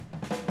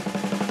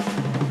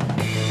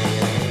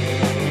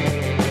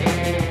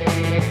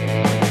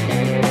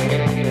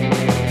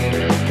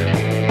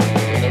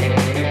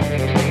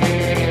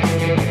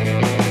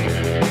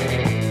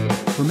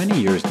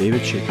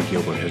David Shaker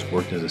Gilbert has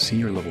worked as a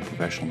senior level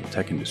professional in the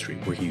tech industry,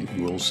 working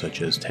in roles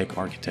such as tech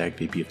architect,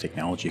 VP of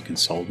technology,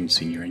 consultant,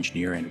 senior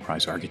engineer,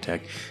 enterprise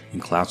architect,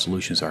 and cloud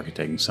solutions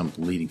architect in some of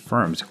the leading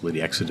firms,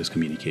 including Exodus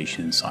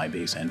Communications,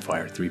 Sybase,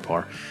 Enfire,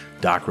 3PAR,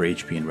 Docker,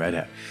 HP, and Red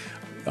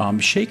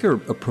Hat. Shaker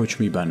approached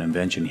me about an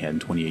invention he had in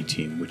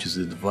 2018, which is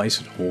a device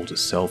that holds a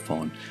cell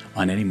phone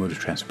on any mode of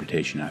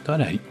transportation. I thought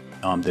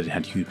that it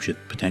had huge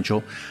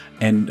potential.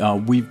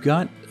 And we've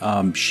got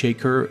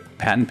Shaker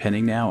patent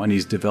pending now, and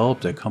he's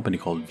developed a company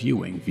called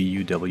Viewing,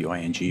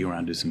 Vuwing,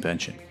 around his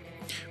invention.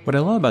 What I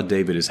love about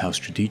David is how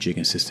strategic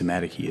and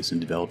systematic he is in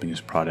developing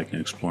his product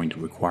and exploring the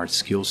required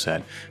skill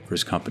set for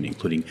his company,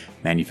 including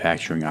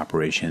manufacturing,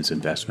 operations,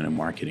 investment, and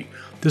marketing.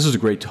 This was a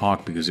great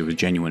talk because it was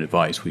genuine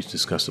advice. We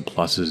discussed the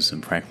pluses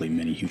and, frankly,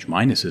 many huge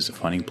minuses of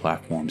funding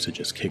platforms such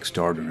as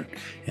Kickstarter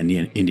and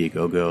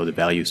Indiegogo, the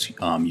values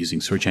using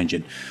search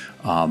engine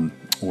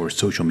or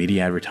social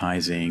media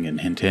advertising,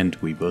 and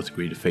hint, we both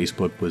agreed that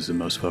Facebook was the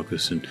most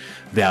focused and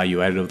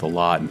value added of the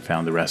lot and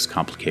found the rest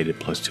complicated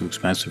plus too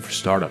expensive for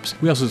startups.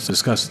 We also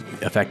discussed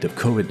the effect of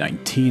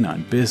COVID-19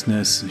 on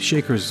business.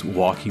 Shaker's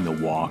walking the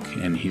walk,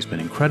 and he's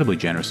been incredibly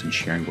generous in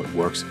sharing what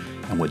works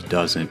and what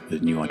doesn't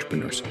with new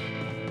entrepreneurs.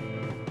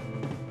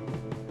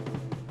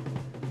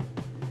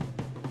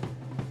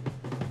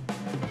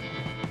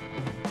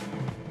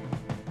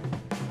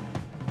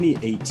 In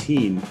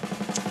 2018,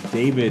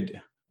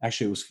 David,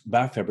 actually it was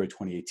about February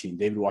 2018,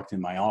 David walked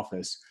in my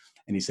office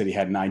and he said he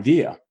had an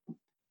idea.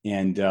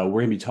 And we're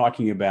going to be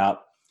talking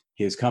about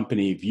his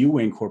company,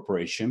 Viewing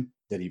Corporation,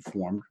 that he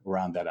formed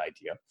around that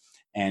idea,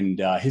 and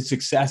his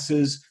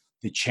successes,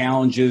 the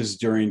challenges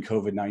during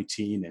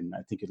COVID-19, and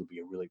I think it'll be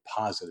a really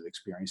positive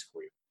experience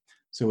for you.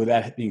 So with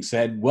that being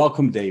said,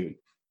 welcome, David.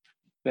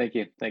 Thank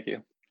you.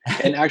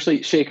 And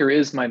actually, Shaker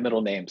is my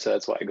middle name, so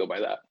that's why I go by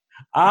that.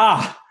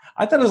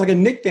 I thought it was like a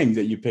nickname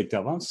that you picked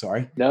up. I'm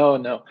sorry.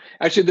 No.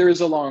 Actually, there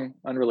is a long,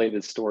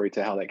 unrelated story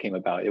to how that came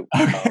about.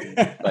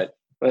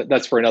 But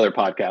that's for another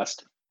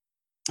podcast.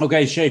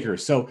 Okay, Shaker.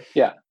 So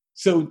yeah.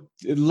 So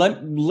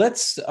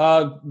let's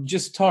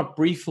just talk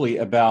briefly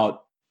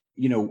about,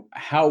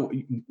 how,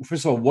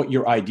 first of all, what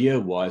your idea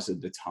was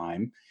at the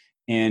time,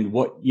 and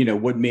what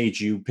made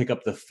you pick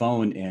up the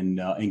phone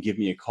and give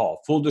me a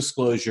call. Full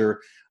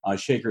disclosure,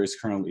 Shaker is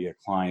currently a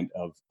client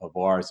of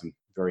ours. I'm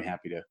very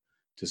happy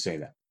to say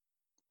that.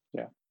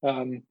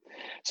 Yeah.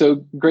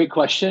 So great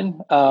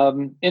question.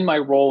 In my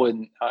role,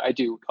 I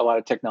do a lot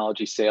of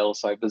technology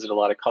sales. So I visit a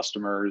lot of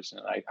customers,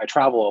 and I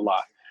travel a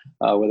lot,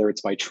 whether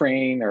it's by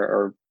train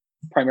or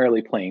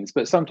primarily planes,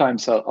 but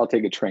sometimes I'll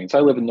take a train. So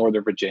I live in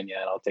Northern Virginia,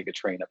 and I'll take a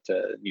train up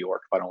to New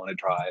York if I don't want to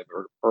drive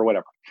or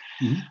whatever.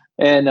 Mm-hmm.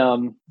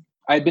 And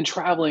I've been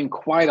traveling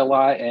quite a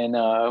lot. And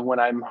when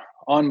I'm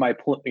on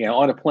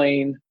on a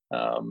plane,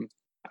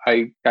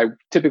 I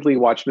typically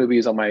watch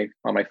movies on my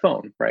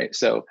phone, right?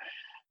 So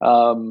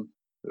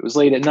it was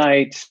late at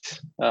night,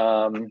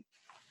 and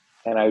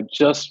I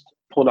just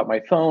pulled up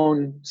my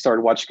phone,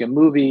 started watching a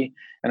movie,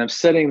 and I'm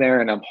sitting there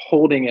and I'm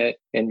holding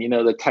it, and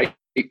the tight,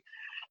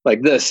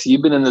 like this.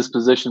 You've been in this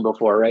position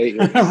before, right?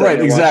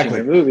 Right,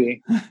 exactly. Watching a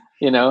movie,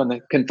 in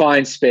the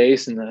confined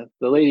space, and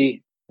the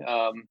lady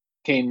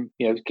came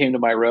to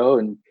my row,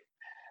 and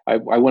I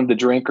wanted a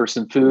drink or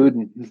some food,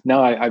 and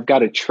now I've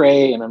got a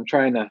tray, and I'm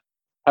trying to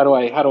how do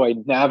I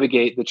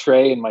navigate the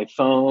tray and my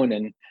phone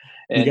and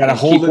you got to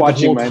hold it the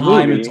whole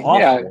time. Movie. It's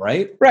awful,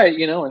 right? Right.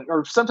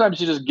 Or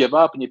sometimes you just give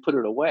up and you put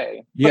it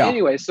away. Yeah. But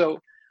anyway, so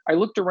I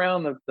looked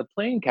around the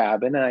plane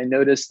cabin, and I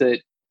noticed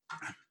that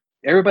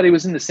everybody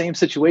was in the same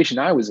situation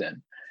I was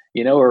in,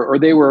 or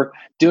they were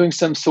doing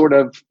some sort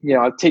of,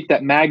 I'll take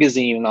that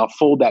magazine and I'll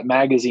fold that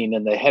magazine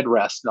in the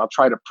headrest, and I'll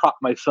try to prop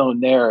my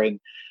phone there, and,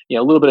 a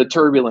little bit of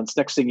turbulence.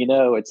 Next thing you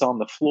know, it's on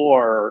the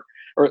floor,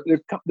 or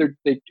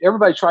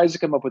everybody tries to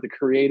come up with a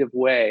creative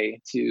way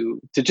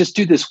to just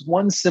do this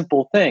one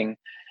simple thing.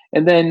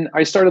 And then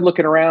I started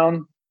looking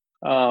around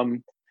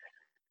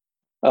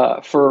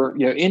for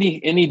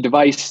any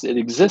device that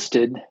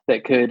existed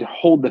that could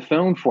hold the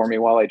phone for me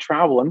while I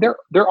travel. And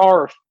there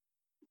are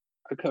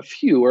a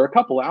few or a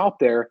couple out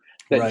there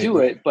that do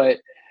it, but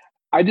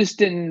I just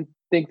didn't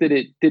think that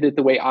it did it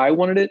the way I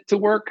wanted it to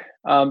work.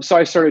 So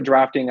I started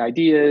drafting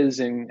ideas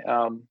and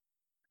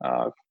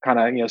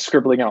kind of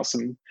scribbling out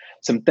some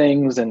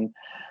things, and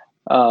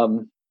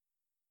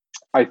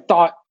I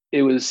thought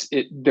there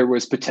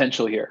was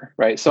potential here,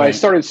 right? So I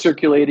started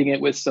circulating it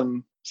with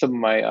some of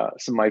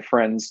my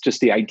friends,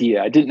 just the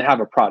idea. I didn't have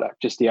a product,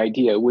 just the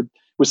idea. Would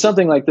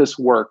something like this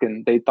work?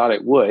 And they thought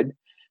it would.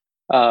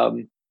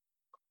 And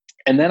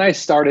then I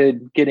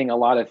started getting a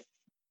lot of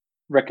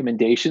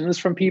recommendations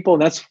from people,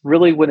 and that's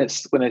really when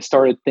I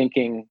started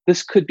thinking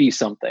this could be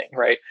something,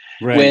 right?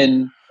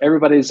 When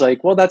everybody's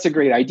like, well, that's a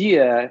great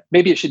idea,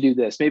 maybe it should do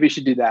this, maybe it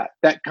should do that.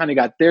 That kind of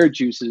got their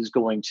juices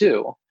going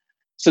too.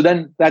 So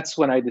then that's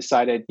when I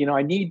decided,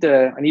 I need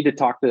to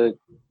talk to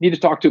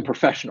a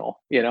professional,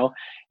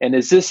 and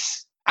is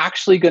this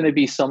actually going to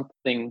be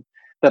something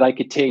that I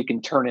could take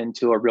and turn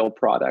into a real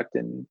product,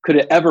 and could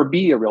it ever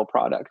be a real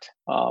product?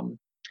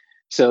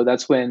 So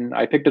that's when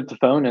I picked up the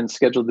phone and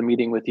scheduled the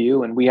meeting with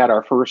you. And we had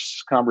our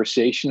first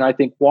conversation. I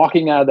think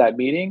walking out of that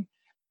meeting,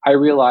 I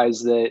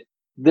realized that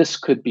this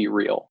could be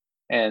real.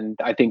 And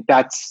I think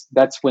that's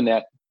when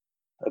that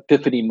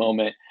epiphany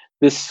moment,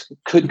 this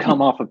could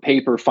come off of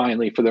paper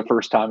finally for the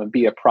first time and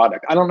be a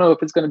product. I don't know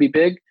if it's going to be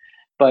big,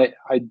 but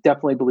I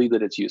definitely believe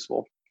that it's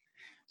useful.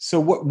 So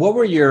what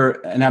were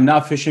your, and I'm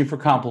not fishing for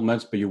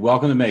compliments, but you're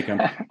welcome to make them.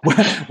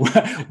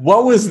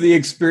 What was the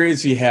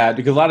experience you had?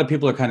 Because a lot of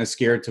people are kind of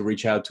scared to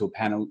reach out to a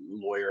patent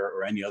lawyer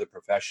or any other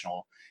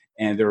professional,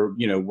 and they're,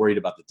 worried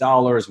about the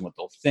dollars and what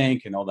they'll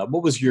think and all that.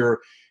 What was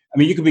your, I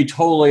mean, you can be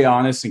totally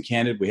honest and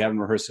candid. We haven't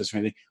rehearsed this or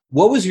anything.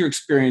 What was your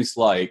experience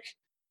like?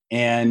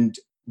 And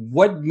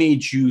what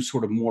made you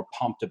sort of more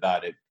pumped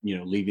about it,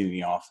 leaving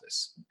the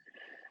office?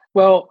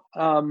 Well,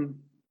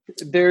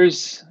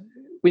 there's,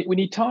 when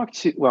you talk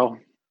to, well,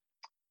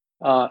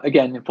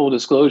 again, in full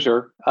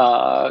disclosure,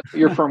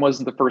 your firm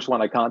wasn't the first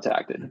one I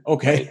contacted.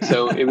 Okay. Right?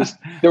 So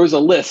there was a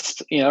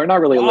list, or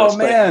not really a list,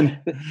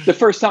 man. but the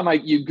first time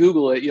you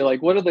Google it, you're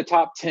like, what are the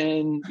top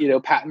 10,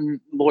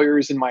 patent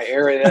lawyers in my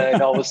area?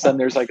 And all of a sudden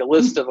there's like a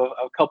list of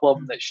a couple of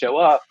them that show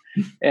up.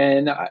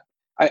 And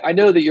I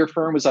know that your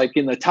firm was like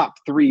in the top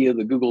 3 of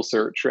the Google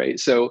search, right?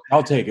 So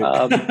I'll take it.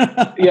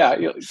 Yeah,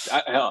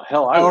 hell,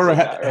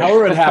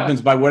 however it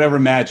happens by whatever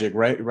magic,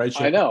 right? Right.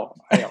 I know.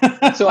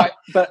 So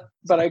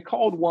but I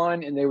called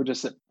one, and they were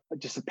just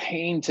a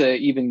pain to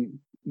even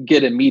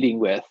get a meeting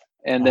with.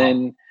 And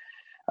then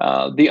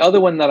the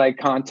other one that I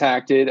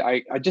contacted,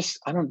 I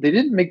don't. They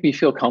didn't make me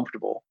feel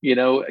comfortable.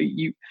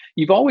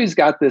 You've always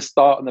got this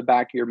thought in the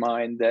back of your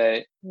mind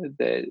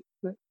that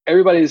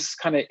everybody's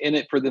kind of in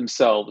it for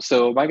themselves.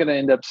 So am I going to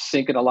end up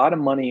sinking a lot of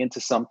money into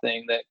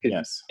something that could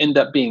end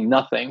up being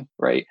nothing,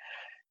 right?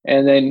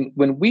 And then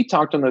when we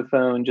talked on the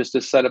phone just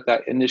to set up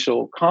that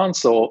initial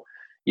consult,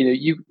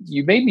 you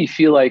made me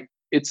feel like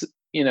it's,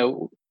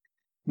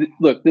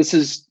 look,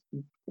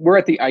 we're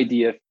at the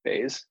idea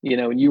phase,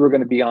 and you were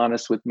going to be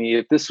honest with me.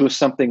 If this was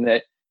something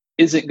that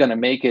isn't going to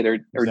make it or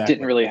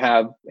didn't really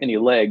have any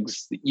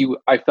legs,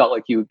 I felt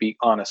like you would be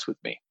honest with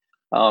me.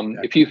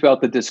 If you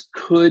felt that this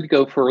could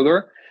go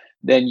further,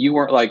 then you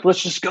weren't like,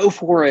 let's just go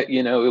for it.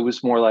 It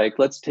was more like,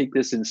 let's take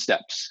this in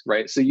steps,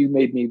 right? So you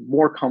made me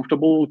more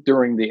comfortable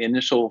during the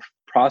initial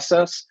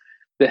process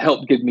that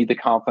helped give me the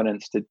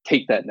confidence to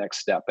take that next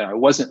step. And I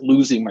wasn't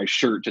losing my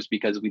shirt just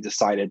because we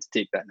decided to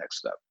take that next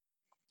step.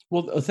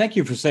 Well, thank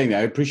you for saying that.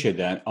 I appreciate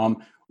that.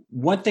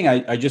 One thing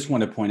I just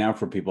want to point out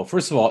for people,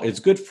 first of all, it's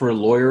good for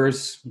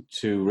lawyers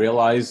to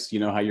realize,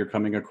 how you're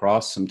coming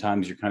across.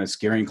 Sometimes you're kind of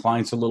scaring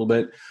clients a little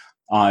bit.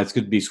 It's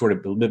good to be sort of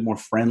a little bit more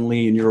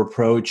friendly in your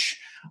approach.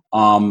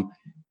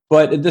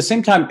 But at the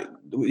same time,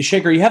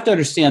 Shaker, you have to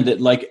understand that,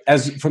 like,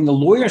 as from the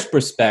lawyer's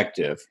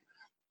perspective,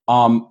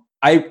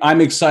 I'm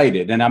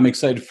excited, and I'm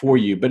excited for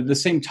you. But at the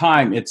same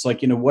time, it's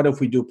like, what if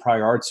we do a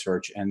prior art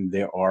search and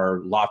there are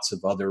lots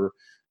of other,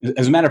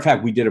 as a matter of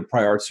fact, we did a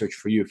prior art search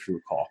for you, if you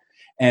recall.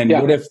 And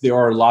what if there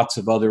are lots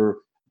of other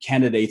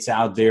candidates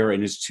out there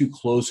and it's too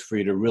close for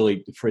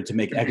you for it to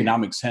make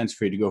economic sense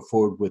for you to go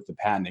forward with the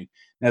patenting?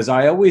 And as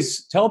I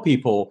always tell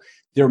people,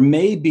 there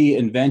may be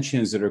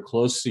inventions that are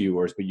close to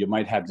yours, but you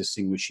might have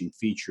distinguishing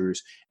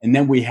features. And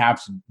then we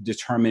have to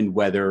determine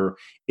whether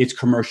it's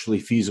commercially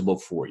feasible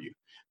for you.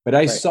 But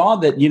I saw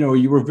that,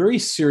 you were very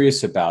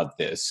serious about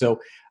this.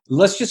 So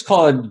let's just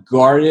call it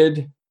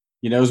guarded,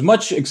 as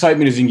much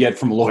excitement as you can get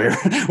from a lawyer,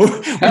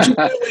 which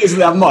really isn't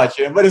that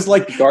much, but it's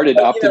like guarded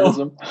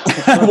optimism.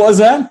 What was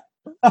that?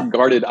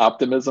 Guarded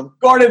optimism.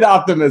 Guarded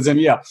optimism,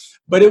 yeah.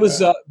 But it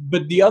was.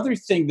 But the other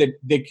thing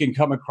that can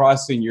come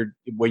across when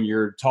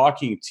you're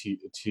talking to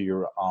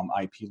your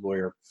IP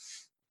lawyer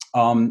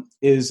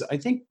is, I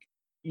think,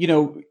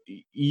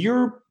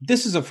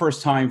 this is a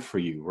first time for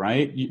you,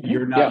 right?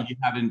 You're not. You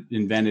haven't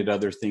invented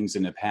other things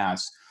in the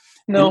past.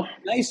 No. And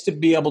it's nice to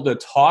be able to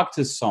talk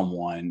to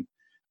someone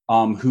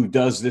who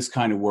does this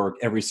kind of work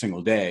every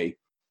single day.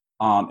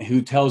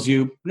 Who tells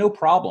you, no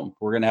problem,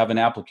 we're going to have an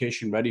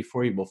application ready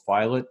for you, we'll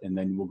file it, and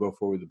then we'll go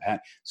forward with the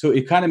patent. So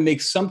it kind of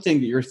makes something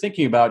that you're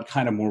thinking about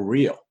kind of more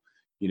real,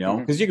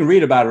 because you can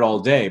read about it all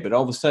day, but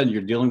all of a sudden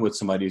you're dealing with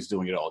somebody who's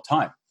doing it all the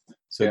time.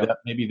 So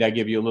maybe that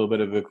give you a little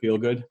bit of a feel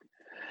good.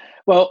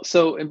 Well,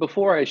 and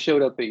before I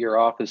showed up at your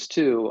office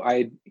too,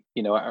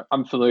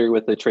 I'm familiar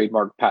with the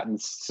trademark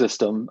patent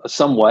system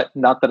somewhat.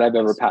 Not that I've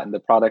ever patented the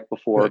product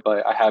before,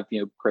 but I have,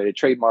 created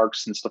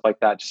trademarks and stuff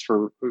like that just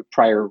for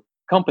prior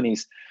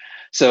companies.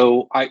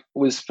 So I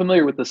was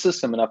familiar with the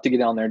system enough to get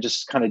down there and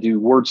just kind of do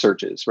word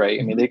searches, right?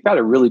 I mean, they've got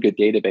a really good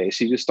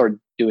database. You just start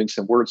doing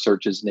some word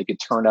searches and they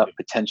could turn up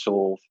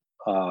potential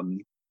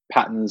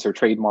patents or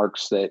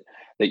trademarks that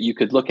you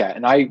could look at.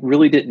 And I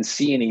really didn't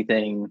see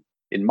anything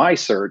in my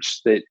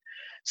search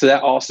so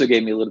that also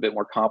gave me a little bit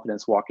more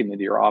confidence walking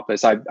into your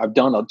office. I've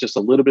done just a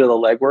little bit of the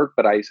legwork,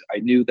 but I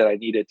knew that I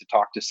needed to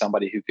talk to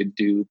somebody who could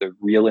do the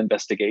real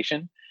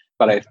investigation.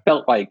 But I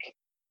felt like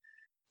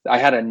I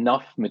had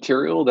enough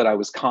material that I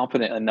was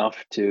confident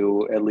enough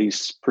to at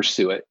least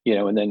pursue it,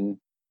 and then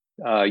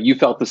you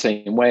felt the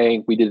same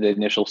way. We did the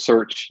initial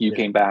search. You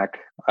came back.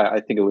 I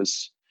think it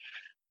was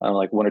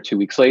like 1 or 2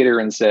 weeks later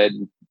and said,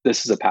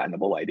 this is a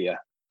patentable idea.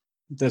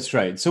 That's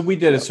right. So we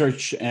did a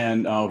search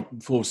and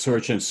full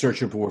search and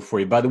search report for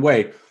you. By the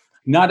way,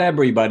 not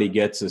everybody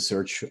gets a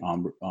search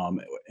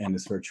and a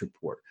search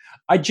report.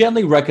 I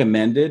generally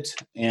recommend it,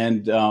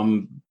 and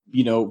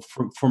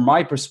from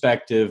my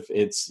perspective,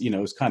 it's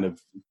kind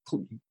of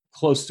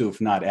close to,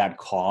 if not at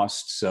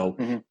cost. So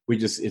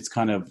it's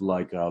kind of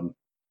like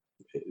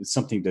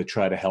something to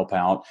try to help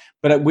out.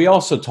 But we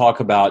also talk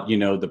about,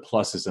 the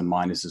pluses and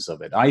minuses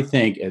of it. I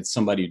think as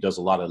somebody who does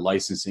a lot of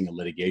licensing and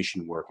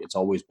litigation work, it's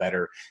always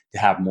better to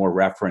have more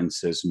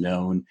references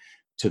known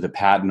to the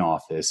patent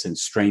office and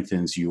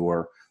strengthens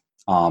your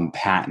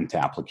patent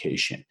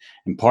application.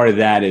 And part of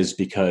that is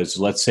because,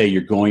 let's say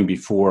you're going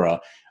before a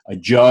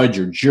judge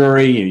or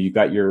jury and you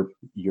got your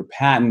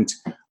patent,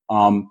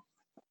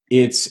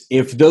 it's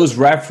if those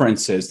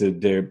references that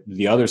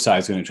the other side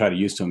is going to try to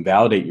use to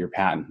invalidate your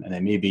patent, and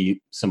they may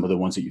be some of the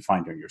ones that you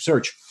find during your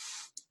search,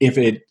 if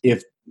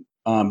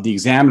the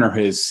examiner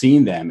has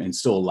seen them and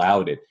still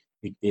allowed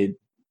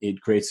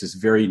it creates this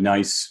very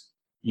nice,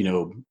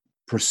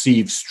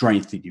 perceived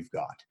strength that you've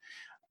got.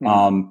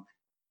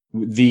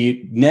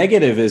 The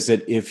negative is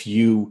that if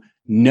you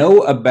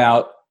know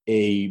about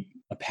a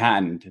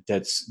patent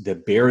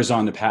that bears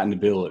on the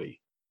patentability,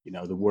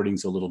 the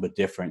wording's a little bit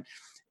different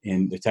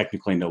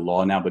technically in the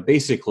law now, but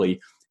basically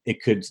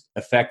it could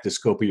affect the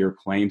scope of your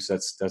claims.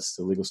 That's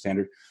the legal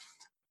standard.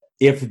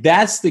 If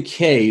that's the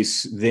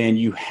case, then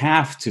you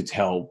have to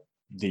tell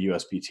the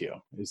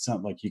USPTO. It's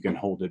not like you can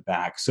hold it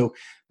back. So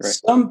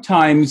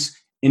sometimes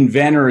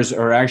inventors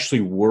are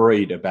actually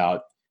worried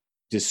about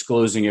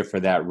disclosing it for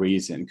that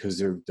reason, because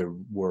they're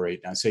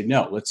worried. And I say,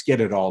 no, let's get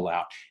it all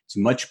out. It's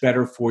much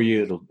better for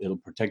you. It'll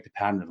protect the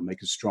patent. It'll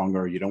make it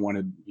stronger. You don't want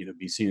to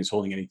be seen as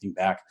holding anything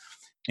back.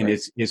 And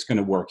it's going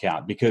to work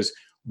out, because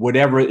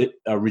whatever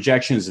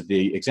rejections that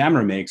the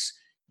examiner makes,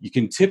 you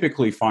can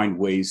typically find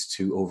ways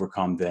to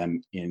overcome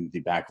them in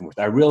the back and forth.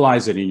 I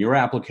realize that in your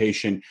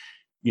application,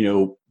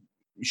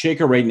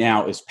 Shaker right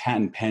now is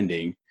patent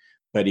pending,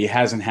 but he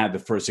hasn't had the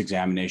first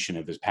examination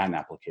of his patent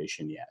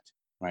application yet.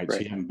 Right. So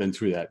you haven't been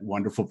through that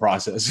wonderful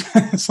process.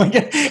 It's like,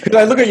 because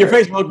I look at your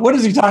face, I'm like, what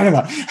is he talking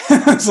about?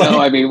 It's no,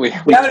 I mean,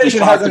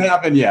 examination hasn't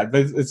happened yet,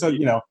 but it's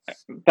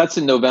that's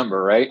in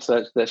November, right?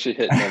 So that should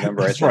hit in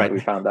November. That's I think right. We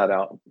found that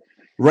out.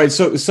 Right.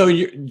 So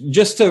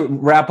just to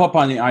wrap up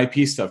on the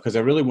IP stuff, because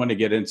I really want to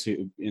get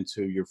into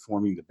your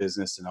forming the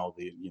business and all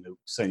the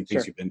exciting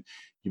things you've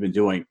been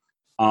doing.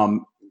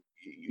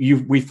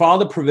 We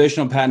filed a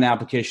provisional patent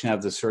application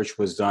after the search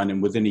was done,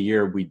 and within a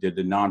year we did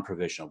the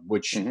non-provisional,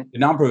 which the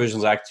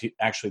non-provisional is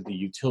actually the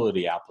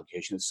utility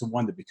application. It's the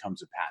one that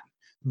becomes a patent.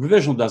 The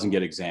provisional doesn't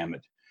get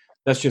examined.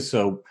 That's just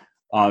so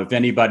if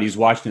anybody's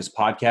watching this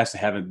podcast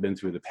and haven't been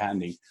through the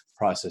patenting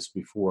process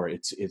before,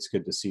 it's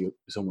good to see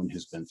someone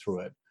who's been through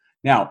it.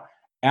 Now,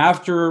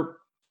 after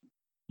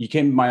you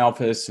came to my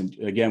office, and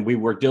again, we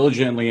worked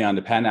diligently on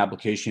the patent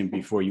application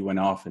before you went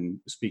off and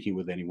speaking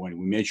with anyone.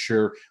 We made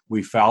sure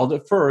we filed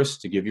it first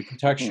to give you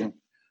protection,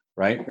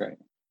 right?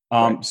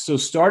 Right. So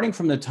starting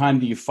from the time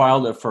that you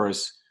filed it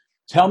first,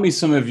 tell me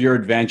some of your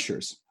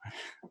adventures.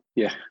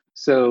 Yeah.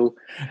 So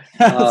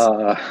there's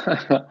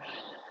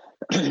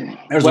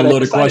a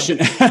loaded question.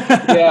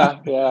 Yeah.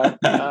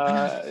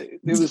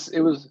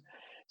 It was.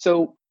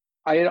 So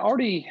we had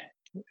already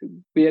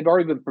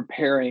been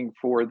preparing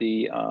for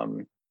the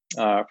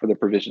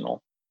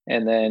provisional,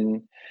 and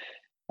then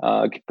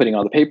putting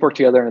all the paperwork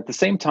together. And at the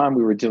same time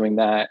we were doing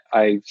that,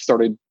 I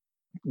started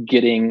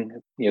getting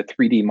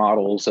 3D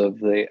models of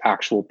the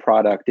actual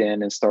product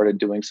in, and started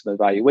doing some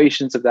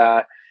evaluations of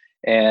that.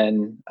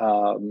 And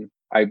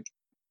I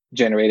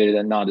generated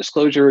a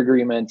non-disclosure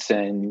agreement,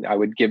 and I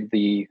would give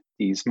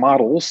these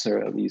models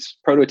or these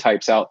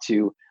prototypes out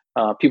to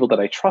people that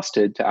I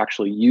trusted to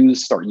actually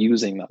start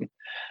using them.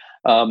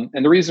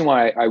 And the reason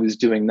why I was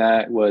doing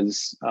that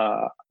was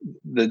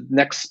the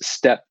next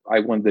step. I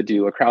wanted to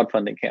do a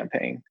crowdfunding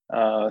campaign,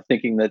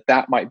 thinking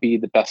that might be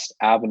the best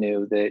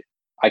avenue that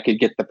I could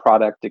get the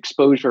product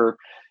exposure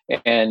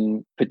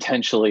and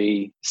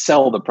potentially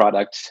sell the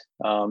product,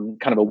 kind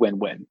of a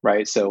win-win,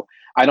 right? So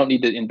I don't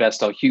need to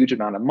invest a huge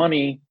amount of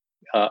money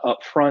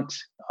up front,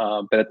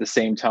 but at the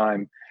same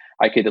time,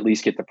 I could at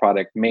least get the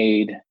product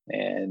made,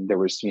 and there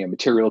was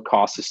material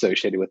costs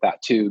associated with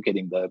that too,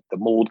 getting the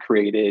mold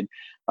created,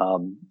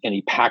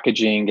 any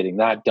packaging, getting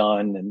that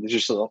done, and there's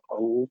just a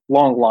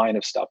long line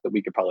of stuff that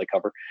we could probably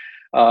cover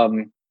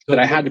that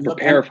I had to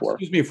prepare for.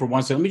 Excuse me for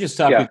one second. Let me just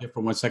stop you there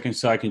for 1 second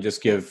so I can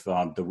just give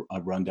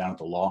a rundown of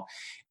the law.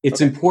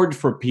 It's important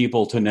for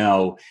people to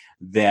know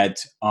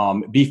that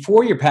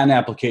before your patent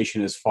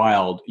application is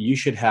filed, you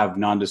should have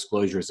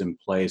non-disclosures in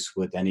place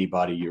with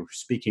anybody you're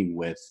speaking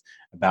with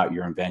about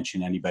your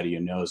invention, anybody you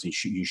knows. You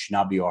should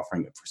not be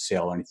offering it for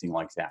sale or anything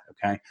like that,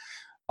 okay?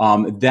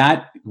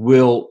 That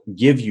will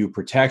give you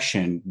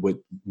protection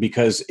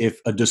because if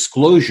a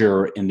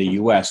disclosure in the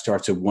U.S.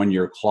 starts a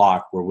 1-year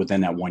clock, where within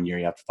that 1 year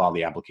you have to file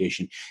the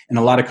application. In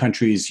a lot of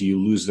countries, you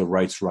lose the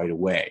rights right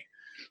away.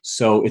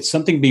 So it's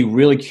something to be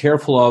really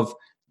careful of.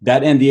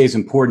 that NDA is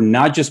important,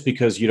 not just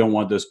because you don't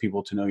want those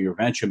people to know your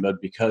invention,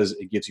 but because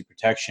it gives you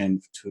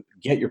protection to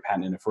get your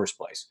patent in the first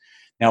place.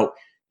 Now,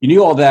 you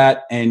knew all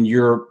that, and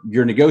you're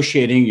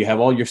negotiating. You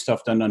have all your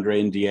stuff done under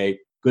NDA.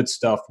 Good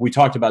stuff. We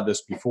talked about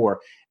this before.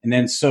 And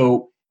then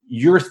so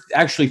you're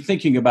actually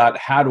thinking about,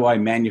 how do I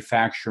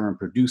manufacture and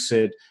produce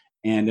it?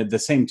 And at the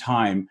same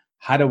time,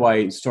 how do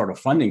I start a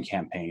funding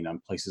campaign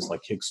on places like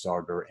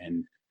Kickstarter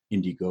and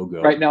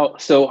Indiegogo? Right now,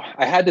 so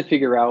I had to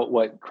figure out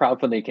what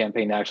crowdfunding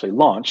campaign to actually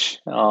launch.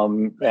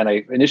 And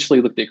I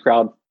initially looked at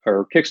crowd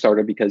or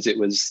Kickstarter because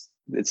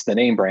it's the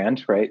name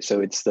brand, right?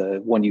 So it's the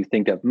one you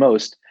think of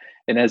most.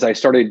 And as I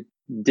started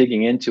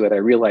digging into it, I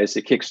realized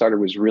that Kickstarter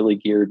was really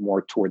geared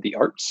more toward the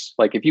arts.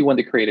 Like if you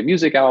wanted to create a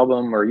music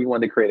album, or you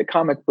wanted to create a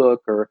comic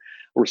book, or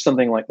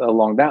something like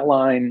along that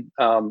line,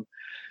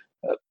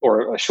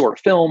 or a short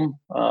film,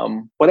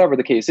 whatever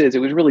the case is, it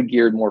was really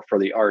geared more for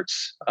the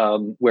arts.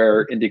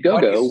 Where Indiegogo,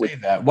 why do you say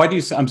that? Why do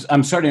you?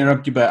 I'm sorry to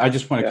interrupt you, but I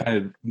just want to kind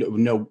of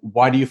know,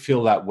 why do you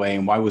feel that way,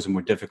 and why was it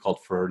more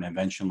difficult for an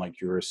invention like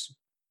yours?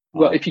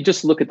 Well, if you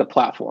just look at the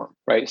platform,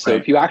 right? So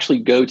if you actually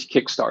go to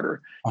Kickstarter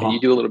and you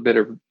do a little bit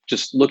of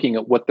just looking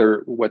at what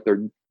they're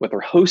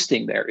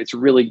hosting there, it's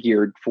really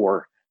geared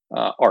for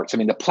arts. I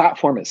mean, the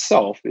platform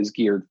itself is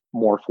geared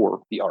more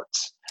for the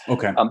arts.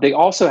 Okay. They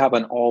also have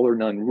an all or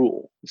none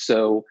rule.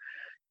 So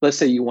let's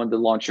say you wanted to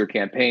launch your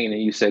campaign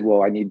and you said,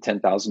 well, I need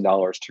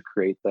 $10,000 to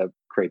create the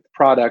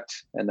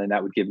product, and then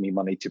that would give me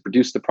money to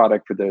produce the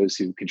product for those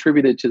who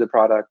contributed to the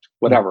product,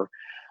 whatever.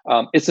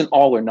 It's an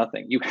all or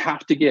nothing. You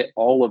have to get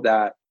all of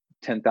that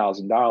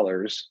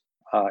 $10,000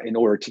 in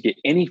order to get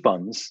any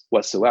funds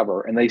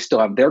whatsoever, and they still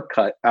have their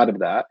cut out of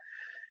that.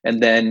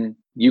 And then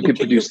you could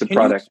produce the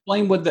product. Can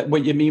you explain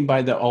what you mean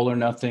by the all or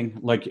nothing?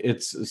 Like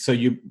it's so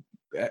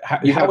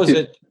how is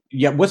it?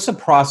 Yeah, what's the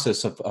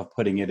process of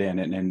putting it in,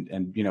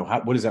 and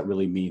what does that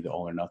really mean, the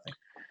all or nothing?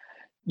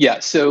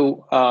 Yeah,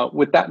 so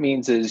what that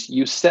means is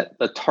you set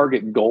the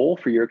target goal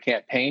for your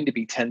campaign to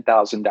be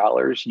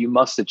 $10,000. You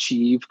must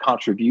achieve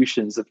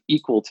contributions of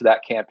equal to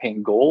that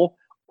campaign goal,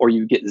 or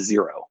you get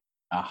zero.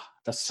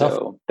 That's tough.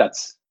 So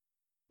that's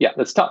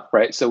tough,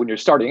 right? So when you're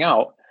starting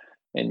out,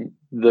 and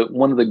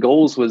one of the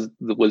goals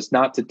was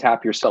not to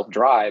tap yourself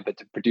dry, but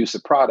to produce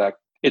a product,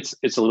 it's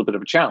a little bit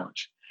of a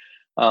challenge.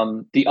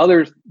 The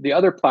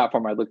other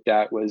platform I looked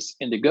at was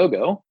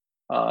Indiegogo.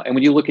 And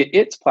when you look at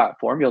its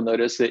platform, you'll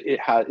notice that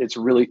it's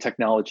really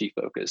technology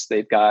focused.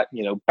 They've got,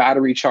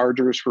 battery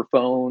chargers for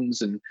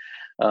phones and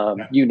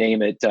you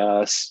name it,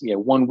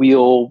 one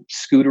wheel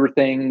scooter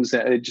things.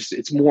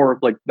 It's more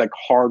like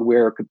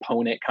hardware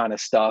component kind of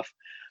stuff.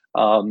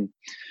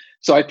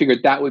 So I figured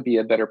that would be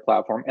a better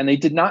platform. And they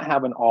did not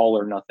have an all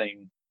or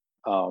nothing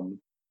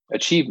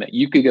achievement.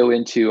 You could go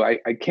into, I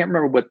can't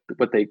remember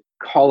what they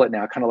call it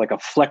now, kind of like a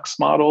flex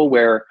model,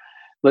 where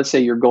let's say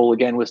your goal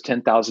again was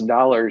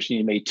 $10,000 and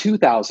you made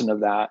 2,000 of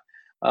that.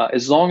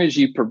 As long as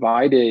you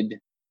provided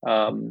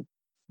the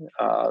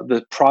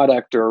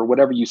product or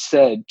whatever you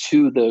said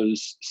to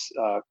those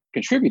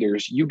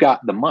contributors, you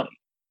got the money.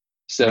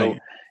 So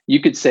you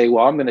could say,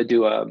 well, I'm going to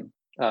do a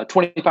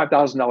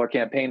 $25,000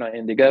 campaign on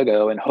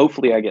Indiegogo, and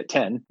hopefully I get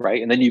 10,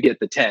 right? And then you get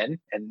the 10,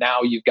 and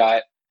now you've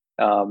got,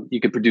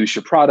 you can produce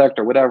your product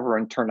or whatever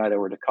and turn that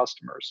over to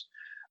customers.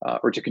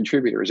 Or to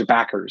contributors or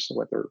backers,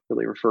 what they're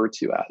really referred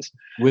to as.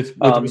 With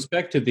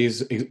respect to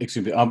these,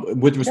 excuse me,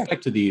 with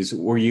respect to these,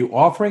 were you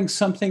offering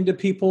something to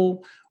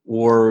people,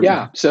 or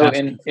so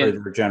asking for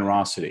their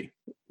generosity?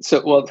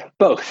 So, well,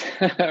 both,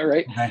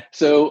 right? Okay.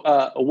 So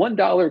a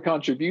 $1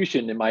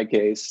 contribution in my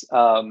case,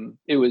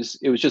 it was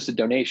just a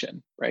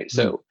donation, right?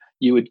 So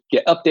you would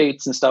get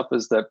updates and stuff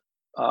as the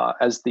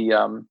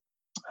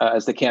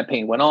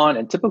campaign went on,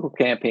 and typical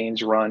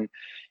campaigns run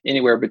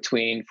anywhere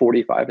between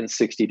 45 and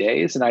 60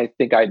 days. And I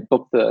think I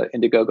booked the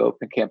Indiegogo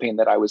campaign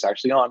that I was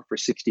actually on for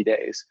 60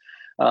 days.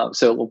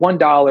 So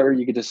 $1,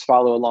 you could just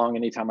follow along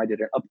anytime I did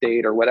an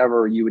update or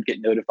whatever. You would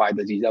get notified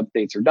that these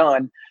updates are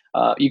done.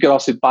 You could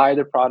also buy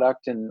the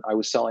product, and I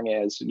was selling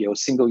it as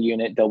single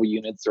unit, double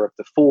units, or up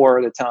to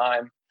 4 at a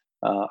time.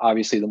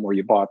 Obviously, the more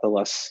you bought, the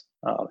less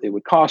it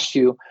would cost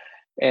you.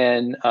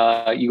 And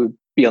you would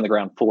be on the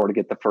ground floor to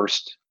get the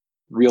first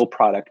real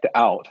product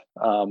out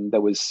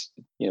that was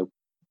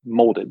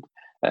molded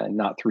and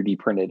not 3D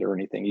printed or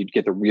anything. You'd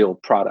get the real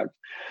product.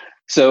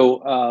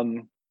 So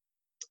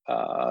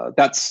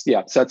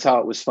that's how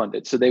it was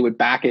funded. So they would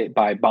back it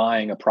by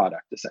buying a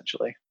product,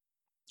 essentially.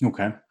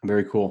 Okay,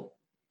 very cool.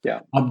 Yeah.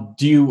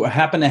 Do you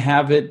happen to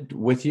have it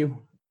with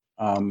you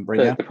right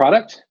now? The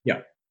product? Yeah.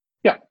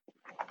 Yeah.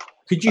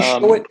 Could you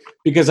show it?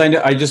 Because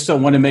I just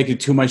don't want to make it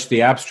too much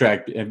the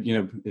abstract.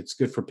 It's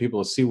good for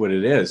people to see what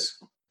it is.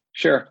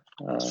 Sure.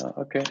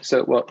 Okay.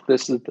 So,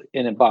 this is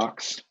in a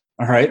box.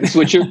 All right. This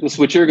is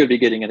what you're going to be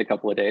getting in a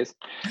couple of days.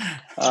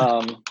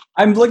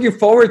 I'm looking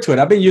forward to it.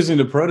 I've been using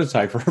the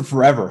prototype for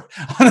forever.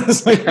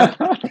 Honestly,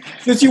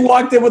 since you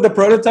walked in with the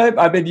prototype,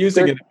 I've been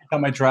using it every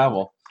time I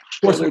travel.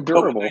 Of course, they're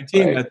durable.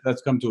 Right?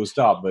 That's come to a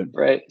stop. But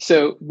right.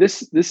 So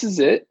this is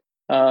it.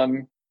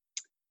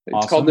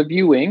 It's called the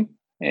Viewing,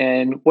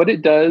 and what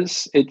it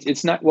does,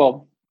 it's not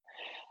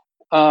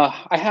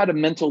I had a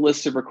mental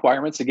list of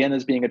requirements, again,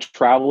 as being a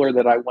traveler,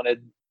 that I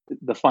wanted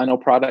the final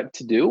product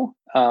to do.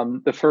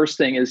 The first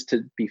thing is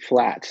to be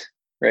flat,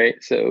 right?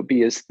 So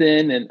be as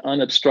thin and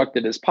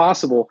unobstructed as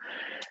possible,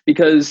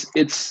 because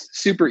it's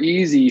super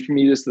easy for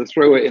me just to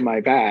throw it in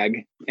my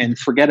bag and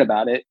forget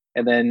about it.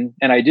 And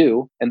I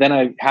do. And then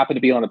I happen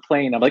to be on a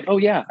plane. I'm like, oh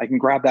yeah, I can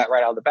grab that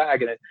right out of the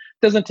bag. And it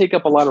doesn't take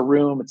up a lot of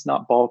room. It's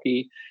not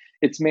bulky.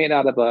 It's made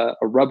out of a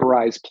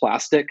rubberized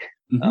plastic.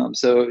 Mm-hmm.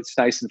 So it's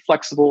nice and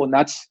flexible. And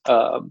that's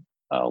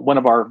one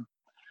of our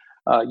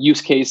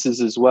use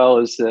cases as well,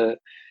 is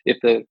if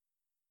the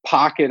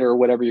pocket or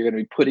whatever you're going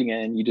to be putting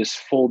in, you just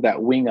fold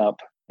that wing up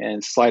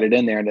and slide it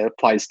in there, and it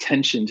applies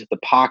tension to the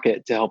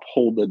pocket to help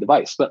hold the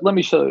device. But let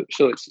me show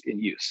it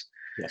in use.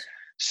 Yes.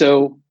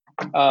 So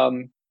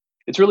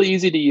it's really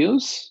easy to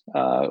use.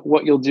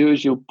 What you'll do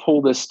is you'll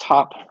pull this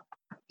top,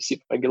 see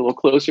if I get a little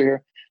closer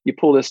here, you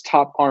pull this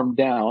top arm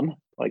down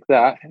like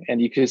that,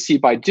 and you can see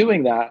by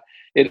doing that,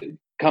 it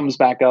comes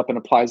back up and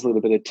applies a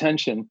little bit of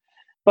tension,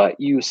 but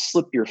you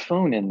slip your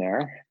phone in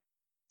there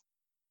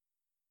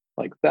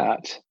like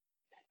that.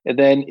 And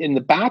then in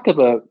the back of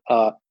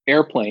a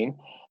airplane,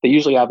 they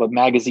usually have a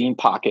magazine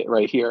pocket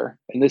right here.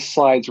 And this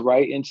slides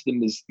right into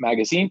the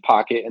magazine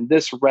pocket, and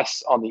this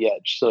rests on the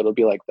edge. So it'll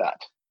be like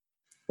that,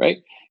 right?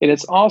 And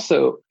it's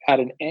also at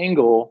an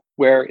angle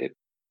where it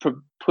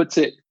puts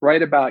it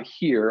right about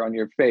here on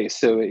your face.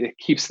 So it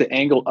keeps the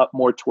angle up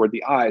more toward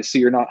the eyes, so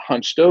you're not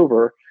hunched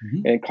over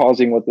and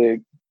causing what they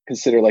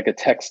consider like a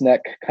text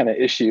neck kind of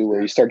issue,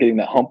 where you start getting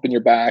the hump in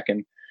your back.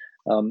 And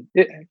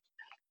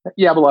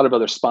you have a lot of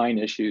other spine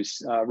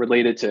issues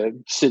related to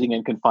sitting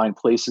in confined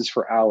places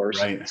for hours.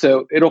 Right.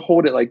 So it'll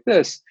hold it like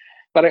this.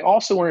 But I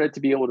also wanted it to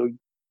be able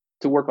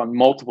to work on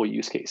multiple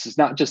use cases,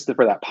 not just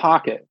for that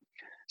pocket.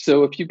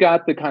 So if you've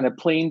got the kind of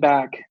plain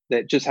back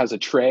that just has a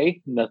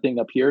tray, nothing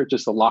up here,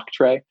 just a lock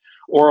tray,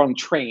 or on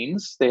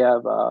trains, they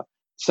have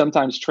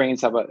sometimes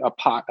trains have a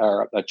pot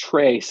or a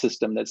tray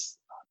system that's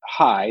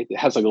high, that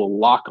has like a little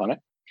lock on it.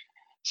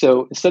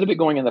 So instead of it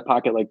going in the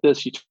pocket like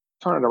this, you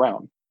turn it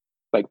around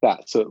like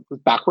that. So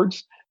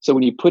backwards. So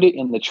when you put it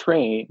in the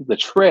tray,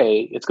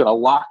 it's going to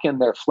lock in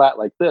there flat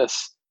like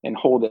this and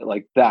hold it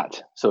like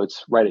that. So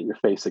it's right at your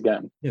face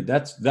again. Yeah,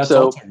 that's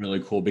also really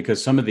cool,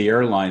 because some of the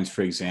airlines,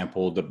 for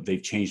example,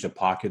 they've changed the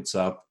pockets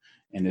up,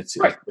 and it's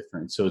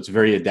different. So it's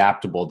very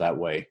adaptable that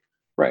way.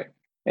 Right.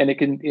 And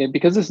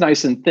because it's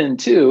nice and thin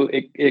too,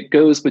 it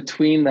goes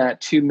between that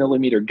 2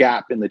 millimeter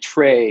gap in the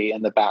tray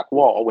and the back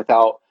wall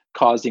without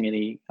causing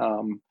any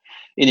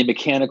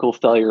mechanical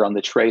failure on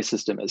the tray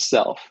system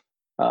itself.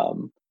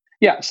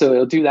 So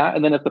it'll do that.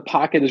 And then if the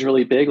pocket is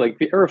really big, like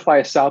if you ever fly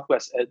a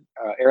Southwest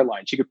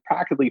Airlines, you could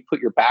practically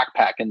put your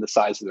backpack in the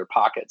size of their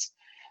pockets.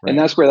 Right. And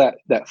that's where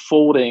that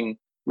folding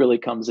really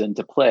comes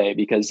into play,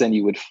 because then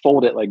you would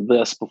fold it like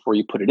this before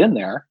you put it in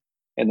there,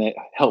 and it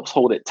helps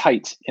hold it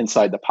tight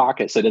inside the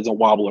pocket so it doesn't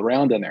wobble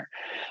around in there.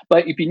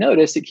 But if you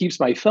notice, it keeps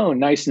my phone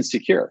nice and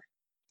secure.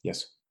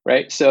 Yes.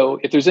 Right. So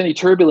if there's any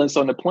turbulence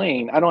on the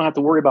plane, I don't have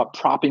to worry about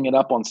propping it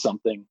up on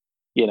something.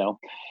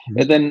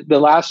 And then the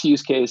last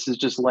use case is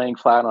just laying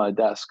flat on a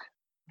desk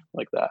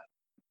like that.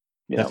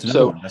 That's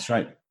another one. That's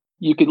right.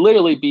 You could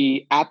literally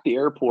be at the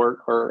airport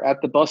or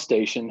at the bus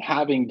station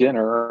having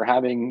dinner or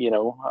having,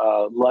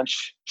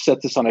 lunch,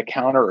 set this on a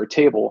counter or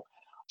table,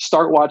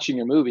 start watching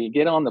your movie,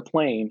 get on the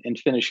plane and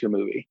finish your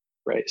movie.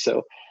 Right.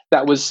 So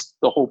that was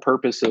the whole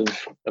purpose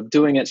of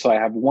doing it. So I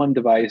have one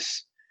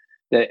device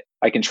that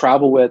I can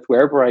travel with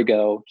wherever I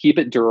go, keep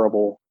it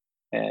durable,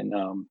 and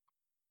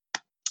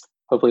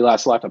hopefully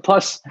last a lifetime.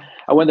 Plus,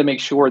 I wanted to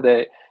make sure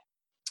that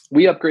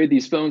we upgrade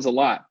these phones a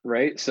lot,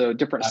 right? So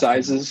different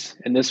sizes,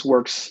 and this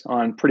works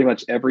on pretty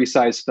much every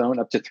size phone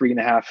up to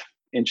 3.5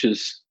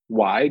 inches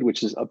wide,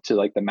 which is up to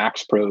like the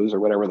Max Pros or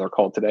whatever they're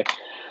called today.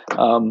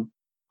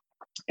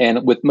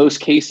 And with most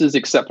cases,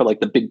 except for like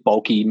the big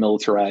bulky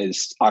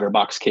militarized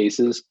OtterBox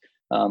cases,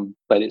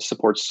 but it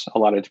supports a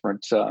lot of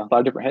different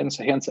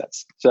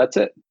handsets. So that's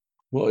it.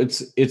 Well,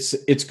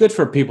 it's good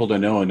for people to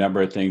know a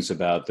number of things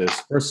about this.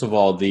 First of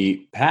all,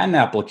 the patent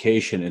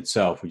application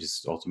itself, which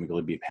is ultimately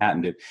going to be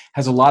patented,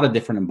 has a lot of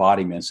different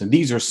embodiments. And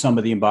these are some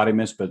of the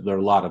embodiments, but there are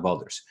a lot of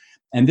others.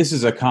 And this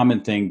is a common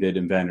thing that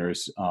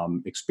inventors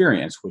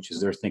experience, which is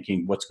they're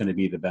thinking, what's going to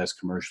be the best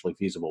commercially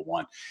feasible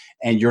one?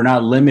 And you're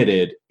not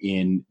limited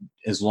in,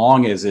 as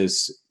long as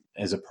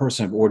a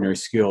person of ordinary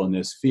skill in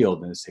this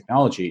field, in this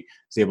technology,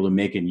 is able to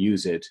make and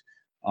use it,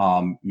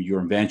 your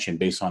invention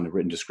based on the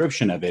written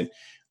description of it.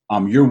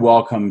 You're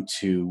welcome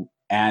to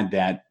add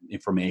that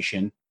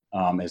information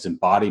as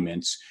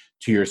embodiments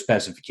to your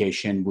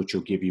specification, which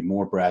will give you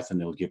more breadth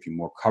and it'll give you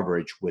more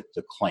coverage with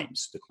the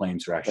claims. The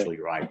claims are actually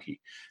your IP.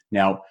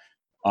 Now,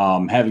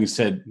 having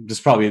said this,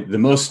 is probably the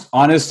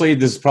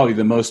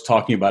most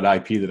talking about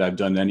IP that I've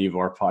done in any of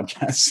our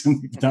podcasts.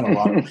 We've done a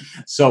lot of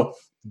so,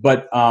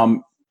 but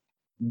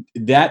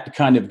that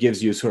kind of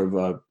gives you sort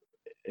of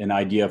an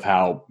idea of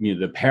how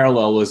the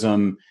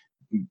parallelism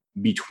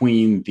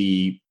between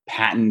the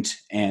patent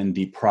and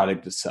the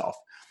product itself.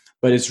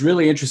 But it's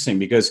really interesting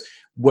because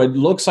what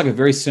looks like a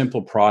very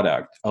simple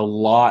product, a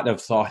lot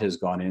of thought has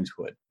gone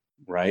into it,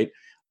 right?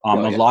 Oh,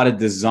 A yeah. lot of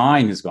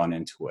design has gone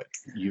into it.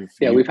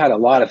 We've had a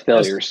lot of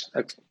failures.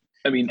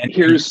 I mean, and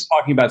you're here's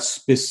talking about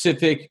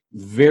specific,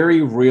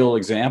 very real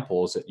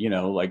examples that,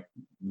 like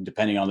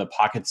depending on the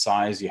pocket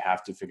size, you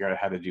have to figure out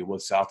how to deal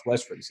with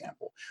Southwest, for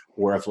example.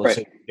 Or if, let's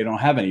right. say, they don't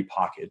have any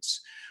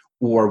pockets,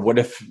 or what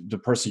if the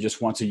person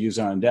just wants to use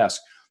it on a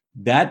desk?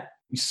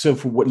 So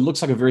for what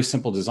looks like a very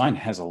simple design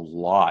has a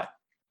lot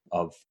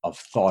of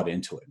thought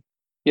into it.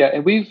 Yeah,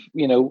 and we've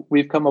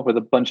come up with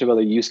a bunch of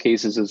other use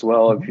cases as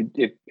well.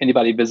 If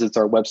anybody visits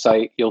our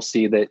website, you'll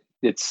see that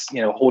it's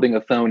holding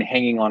a phone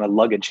hanging on a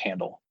luggage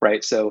handle,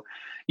 right? So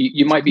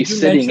you might be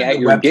sitting at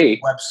your gate.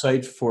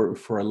 Website for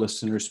our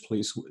listeners,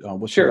 please.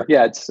 What's your Sure. website?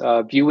 Yeah, it's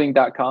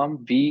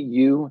viewing.com,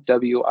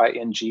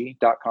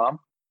 VUWING.com.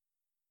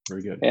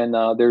 Very good. And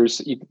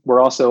we're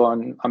also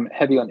I'm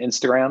heavy on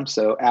Instagram,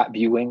 so at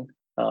viewing,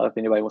 if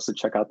anybody wants to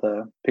check out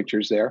the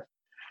pictures there.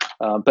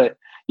 But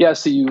yeah,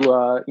 so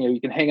you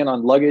can hang it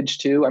on luggage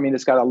too. I mean,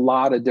 it's got a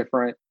lot of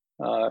different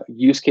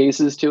use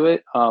cases to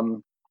it.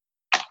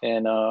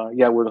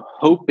 We're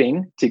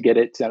hoping to get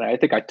it. And I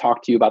think I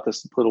talked to you about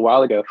this a little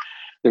while ago.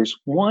 There's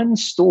one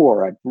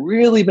store I've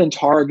really been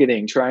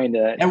targeting, trying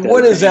to. And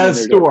what is that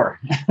store?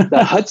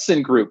 The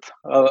Hudson Group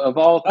of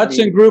all.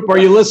 Hudson Group, are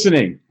you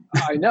listening?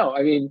 I know.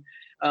 I mean,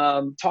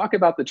 talk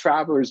about the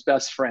traveler's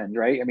best friend,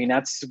 right? I mean,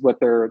 that's what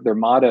their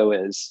motto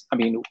is. I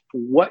mean,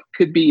 what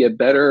could be a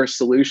better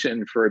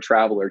solution for a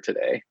traveler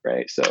today,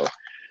 right? So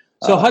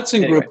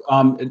Hudson Group,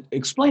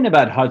 explain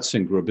about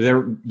Hudson Group.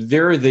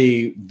 They're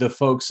the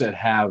folks that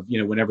have,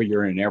 whenever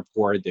you're in an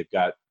airport, they've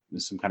got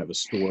some kind of a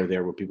store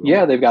there where people.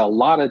 Yeah, they've got a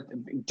lot of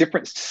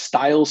different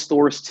style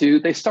stores too.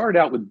 They started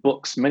out with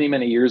books many,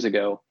 many years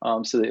ago.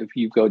 So that if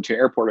you go to an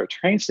airport or a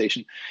train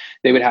station,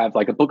 they would have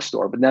like a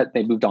bookstore, but that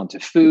they moved on to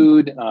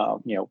food,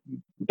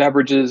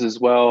 beverages as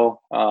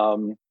well.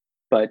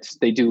 But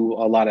they do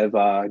a lot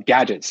of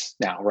gadgets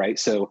now, right?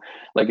 So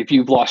like if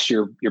you've lost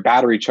your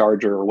battery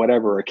charger or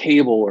whatever, a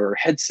cable or a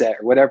headset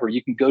or whatever,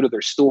 you can go to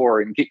their store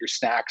and get your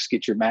snacks,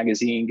 get your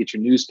magazine, get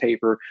your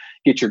newspaper,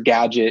 get your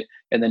gadget,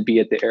 and then be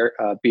at your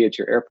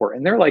airport.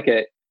 And they're like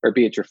or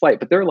be at your flight,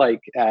 but they're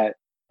like at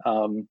I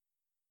don't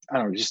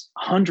know, just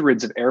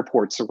hundreds of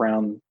airports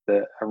around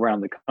the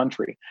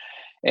country.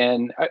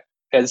 And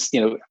as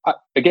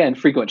again,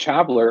 frequent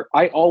traveler,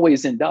 I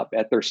always end up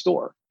at their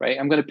store, right?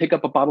 I'm going to pick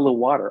up a bottle of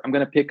water. I'm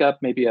going to pick up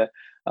maybe a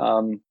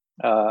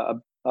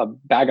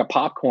bag of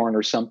popcorn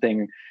or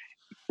something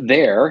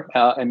there,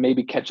 and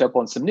maybe catch up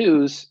on some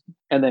news,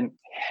 and then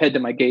head to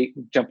my gate,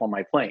 jump on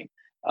my plane.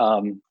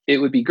 It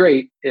would be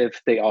great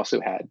if they also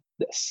had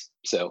this.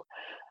 So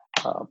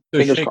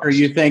Shaker,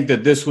 you think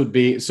that this would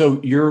be, so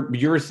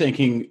you're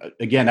thinking,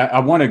 again,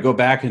 I want to go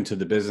back into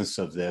the business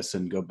of this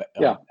and go back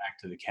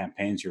to the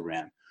campaigns you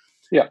ran.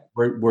 Yeah,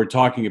 we're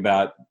talking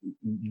about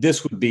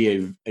this would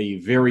be a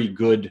very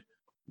good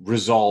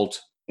result,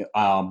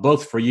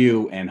 both for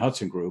you and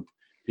Hudson Group,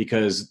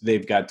 because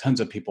they've got tons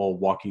of people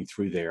walking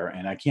through there,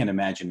 and I can't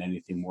imagine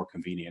anything more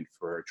convenient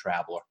for a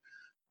traveler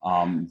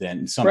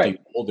than something to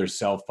hold their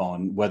cell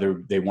phone,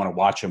 whether they want to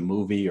watch a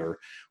movie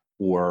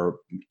or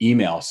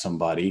email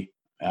somebody.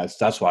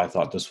 That's why I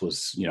thought this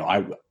was,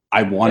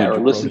 I wanted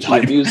to listen to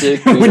your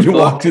music when you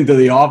walked into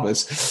the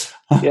office.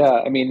 Yeah,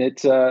 I mean,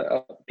 it's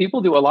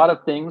people do a lot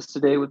of things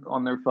today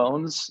on their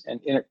phones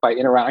and by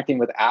interacting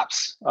with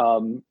apps,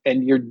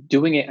 and you're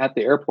doing it at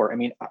the airport. I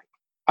mean,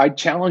 I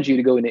challenge you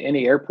to go into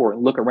any airport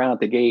and look around at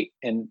the gate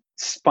and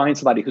find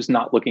somebody who's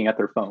not looking at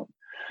their phone.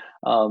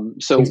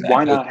 So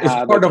why not have? It's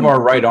part of our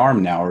right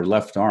arm now, or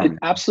left arm. It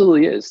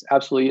absolutely is,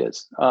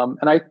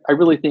 and I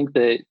really think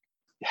that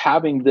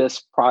having this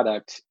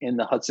product in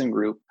the Hudson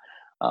Group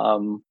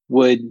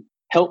would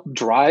help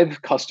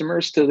drive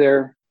customers to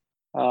their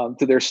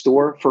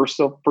store first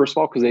of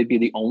all, because they'd be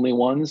the only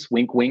ones,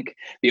 wink wink,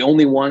 the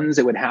only ones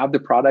that would have the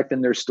product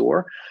in their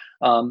store.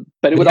 But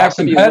it would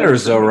also be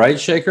competitors though, right,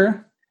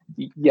 Shaker?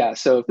 Yeah.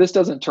 So if this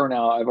doesn't turn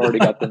out, I've already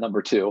got the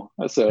number 2.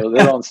 So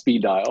they're on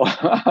speed dial.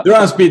 They're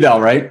on speed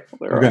dial, right?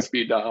 They're on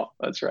speed dial.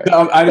 That's right.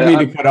 I didn't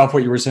mean to cut off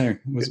what you were saying.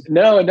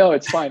 No,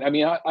 it's fine. I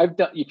mean, I've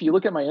done, if you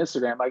look at my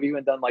Instagram, I've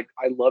even done like,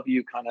 I love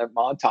you kind of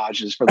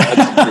montages for the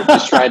Hudson Group,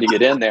 just trying to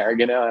get in there,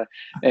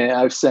 and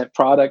I've sent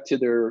product to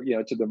their,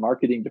 to the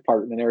marketing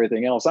department and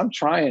everything else. I'm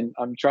trying.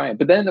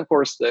 But then of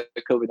course the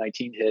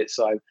COVID-19 hit.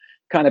 So I've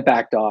kind of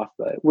backed off,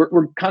 but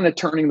we're kind of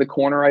turning the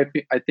corner, I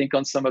think,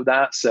 on some of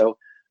that. So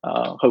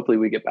hopefully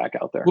we get back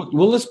out there.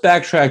 Well, let's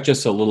backtrack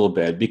just a little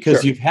bit,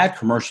 because you've had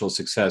commercial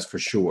success for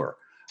sure.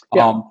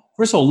 Yeah.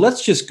 First of all,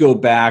 let's just go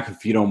back,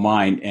 if you don't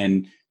mind,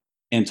 and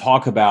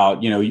talk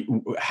about,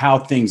 how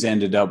things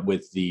ended up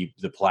with the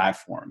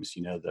platforms,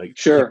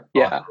 Sure.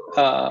 Yeah.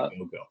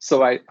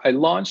 So I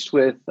launched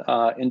with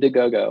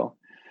Indiegogo,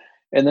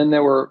 and then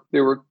there were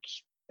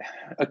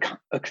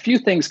a few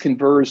things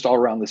converged all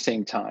around the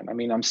same time. I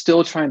mean, I'm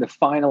still trying to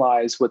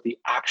finalize what the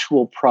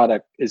actual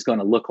product is going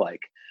to look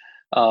like.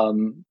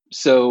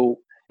 So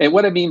And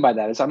what I mean by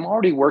that is I'm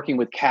already working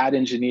with CAD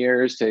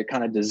engineers to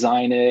kind of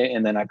design it.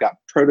 And then I've got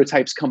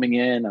prototypes coming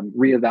in. I'm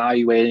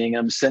reevaluating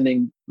them,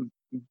 sending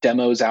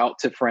demos out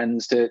to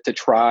friends to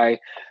try.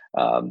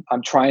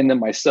 I'm trying them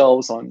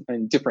myself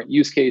in different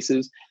use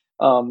cases.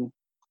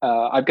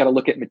 I've got to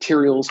look at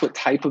materials, what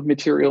type of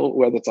material,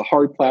 whether it's a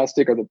hard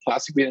plastic or the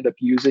plastic we ended up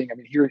using. I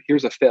mean,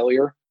 here's a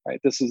failure, right?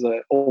 This is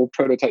an old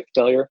prototype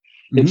failure.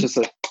 Mm-hmm. It's just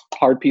a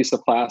hard piece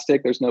of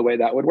plastic. There's no way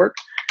that would work.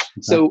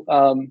 Okay. So,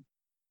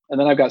 and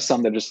then I've got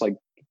some that are just like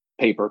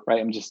paper, right?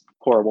 I'm just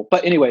horrible.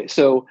 But anyway,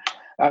 so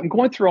I'm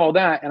going through all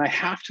that, and I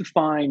have to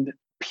find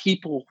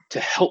people to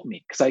help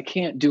me because I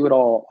can't do it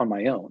all on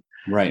my own.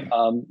 Right.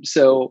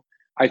 So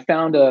I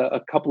found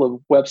a couple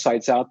of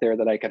websites out there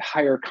that I could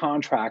hire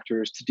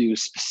contractors to do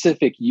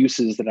specific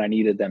uses that I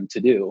needed them to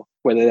do,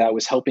 whether that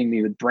was helping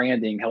me with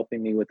branding,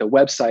 helping me with the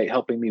website,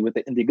 helping me with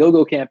the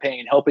Indiegogo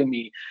campaign, helping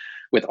me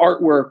with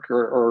artwork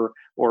or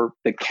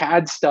the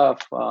CAD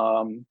stuff,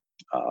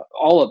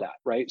 all of that,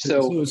 right?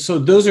 So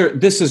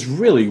this is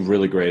really,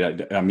 really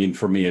great. I mean,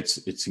 for me,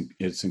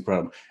 it's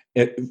incredible.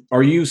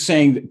 Are you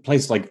saying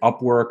places like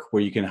Upwork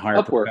where you can hire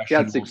Upwork? professionals?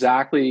 That's so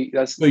exactly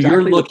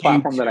you're the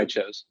platform that I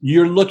chose.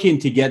 You're looking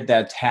to get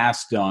that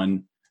task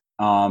done,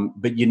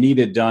 but you need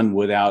it done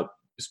without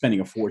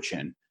spending a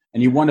fortune,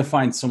 and you want to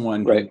find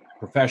someone right.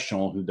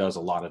 professional who does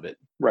a lot of it.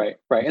 Right.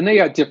 And they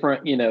got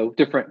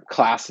different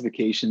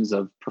classifications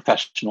of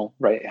professional,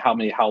 right? How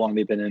long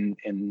they've been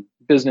in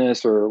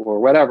business or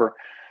whatever.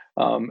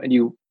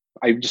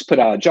 I just put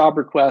out a job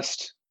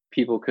request.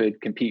 People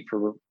could compete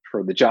for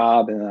the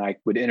job, and then I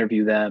would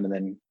interview them, and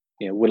then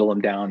whittle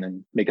them down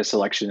and make a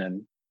selection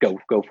and go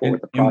forward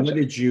with the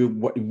project. And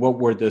what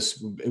were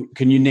this?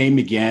 Can you name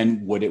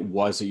again what it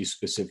was that you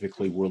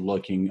specifically were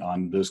looking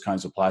on those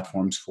kinds of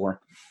platforms for?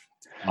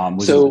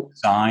 Was it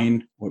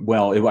design?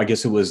 Well, I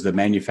guess it was the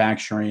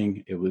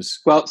manufacturing. It was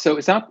so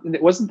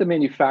it wasn't the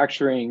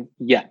manufacturing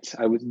yet.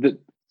 It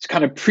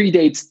kind of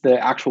predates the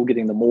actual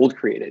getting the mold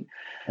created.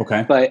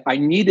 Okay. But I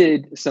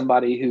needed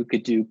somebody who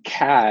could do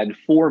CAD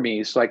for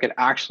me so I could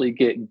actually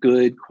get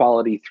good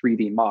quality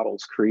 3D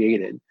models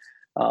created.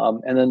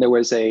 And then there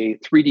was a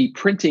 3D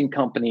printing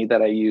company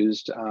that I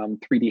used,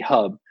 3D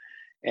Hub.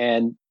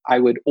 And I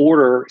would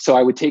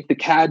take the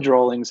CAD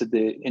drawings that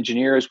the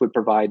engineers would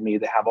provide me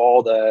that have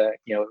all the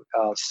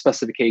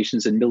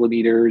specifications and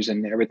millimeters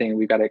and everything.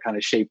 We've got it kind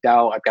of shaped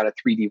out. I've got a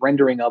 3D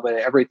rendering of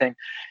it, everything.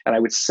 And I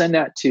would send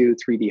that to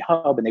 3D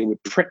Hub, and they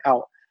would print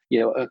out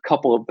a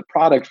couple of the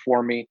product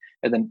for me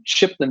and then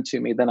ship them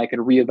to me. Then I could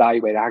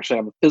reevaluate. I actually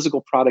have a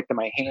physical product in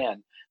my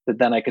hand that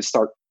then I could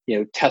start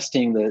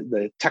testing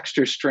the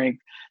texture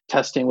strength,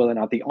 testing whether or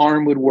not the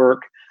arm would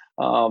work.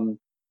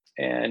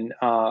 And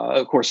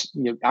of course,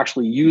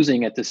 actually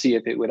using it to see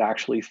if it would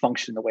actually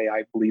function the way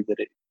I believe that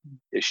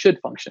it should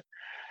function.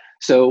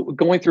 So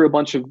going through a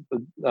bunch of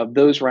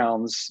those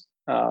rounds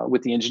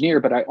with the engineer,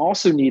 but I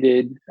also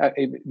needed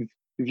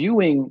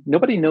viewing.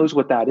 Nobody knows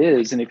what that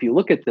is, and if you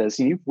look at this,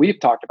 and we've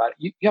talked about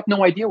it, you have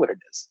no idea what it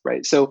is,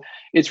 right? So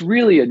it's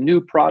really a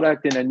new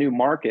product in a new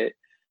market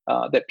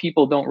that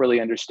people don't really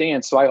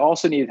understand. So I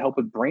also needed help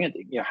with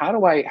branding. How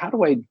do I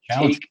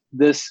take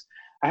this?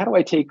 How do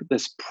I take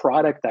this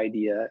product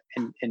idea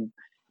and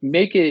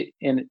make it,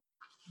 and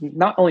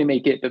not only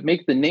make it, but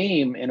make the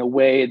name in a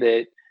way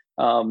that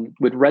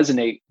would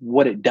resonate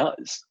what it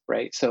does,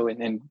 right? So,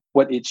 and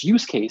what its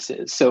use case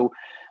is. So,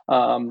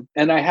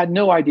 and I had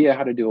no idea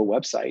how to do a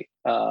website.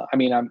 I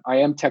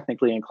am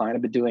technically inclined.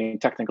 I've been doing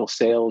technical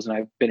sales, and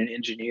I've been an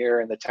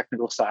engineer in the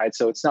technical side.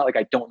 So it's not like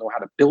I don't know how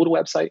to build a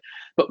website.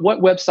 But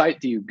what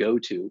website do you go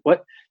to?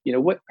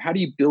 How do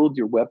you build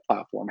your web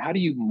platform? How do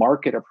you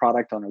market a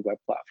product on a web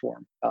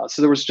platform?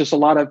 So there was just a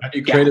lot of. How do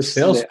you create a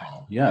sales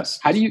funnel? Yes.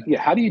 How do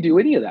you do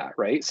any of that,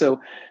 right?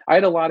 So I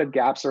had a lot of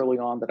gaps early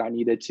on that I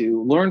needed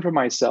to learn for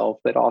myself,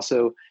 but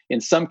also in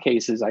some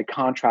cases I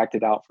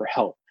contracted out for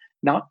help.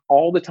 Not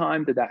all the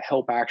time did that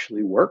help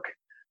actually work,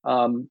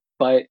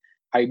 but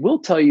I will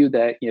tell you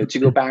that to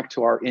go back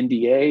to our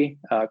NDA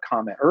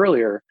comment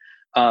earlier,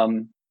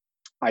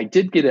 I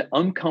did get an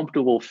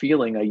uncomfortable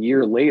feeling a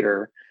year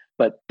later,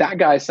 but that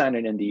guy signed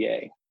an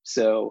NDA,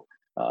 so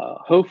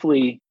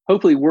hopefully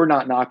we're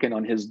not knocking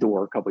on his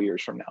door a couple of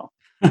years from now.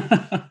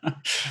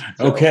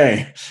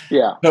 Okay.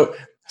 Yeah.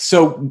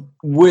 So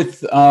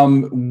with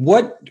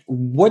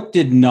what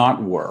did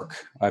not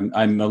work?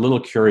 I'm a little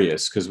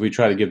curious because we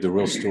try to give the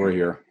real story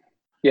here.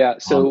 Yeah.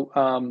 So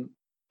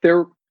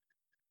there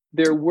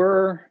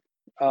were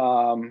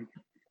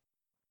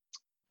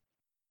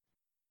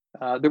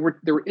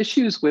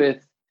issues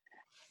with.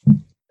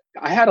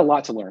 I had a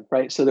lot to learn,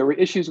 right? So there were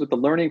issues with the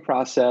learning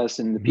process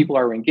and the people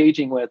I were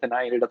engaging with, and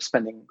I ended up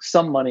spending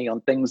some money on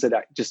things that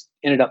I just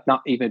ended up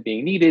not even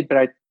being needed, but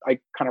I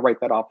kind of write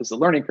that off as a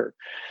learning curve.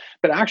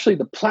 But actually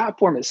the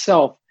platform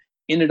itself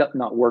ended up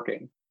not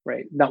working,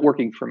 right? Not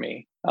working for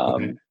me.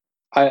 Okay.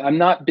 I'm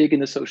not big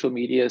into social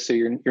media, so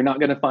you're not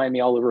going to find me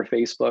all over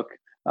Facebook.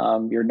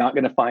 You're not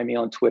going to find me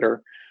on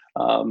Twitter.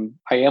 I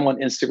am on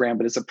Instagram,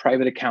 but it's a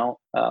private account.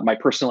 My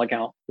personal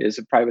account is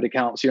a private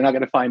account, so you're not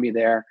going to find me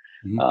there.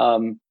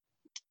 Mm-hmm.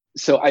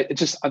 so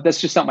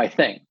that's just not my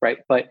thing, right?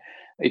 But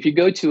if you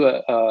go to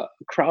a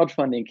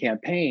crowdfunding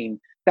campaign,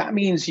 that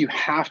means you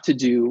have to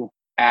do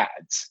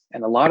ads,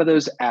 and a lot of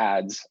those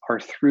ads are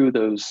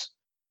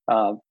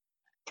uh,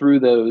 through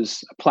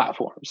those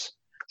platforms.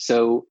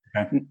 So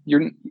Okay.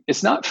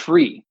 it's not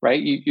free,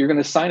 right? You're going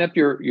to sign up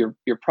your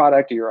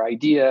product or your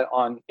idea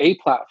on a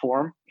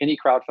platform, any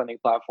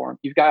crowdfunding platform.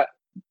 You've got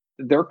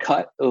their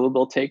cut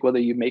they'll take whether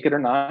you make it or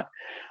not,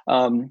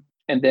 and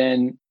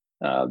then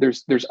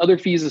there's other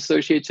fees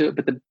associated to it,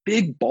 but the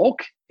big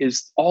bulk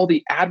is all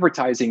the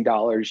advertising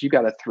dollars you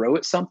got to throw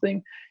at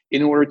something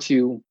in order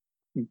to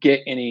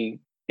get any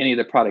of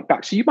the product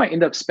back. So you might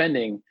end up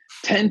spending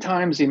 10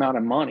 times the amount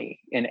of money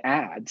in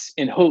ads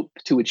in hope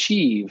to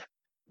achieve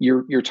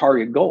your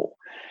target goal.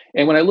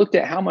 And when I looked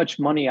at how much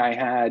money I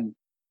had,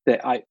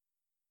 that I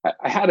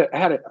had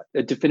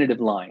a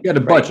definitive line. You had a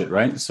right? budget,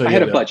 right? So I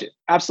had a budget.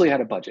 Absolutely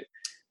had a budget.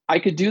 I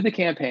could do the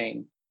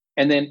campaign,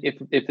 and then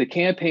if the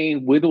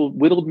campaign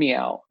whittled me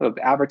out of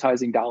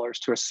advertising dollars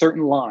to a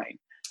certain line,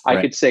 I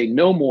right. could say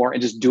no more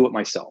and just do it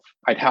myself.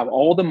 I'd have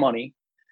all the money.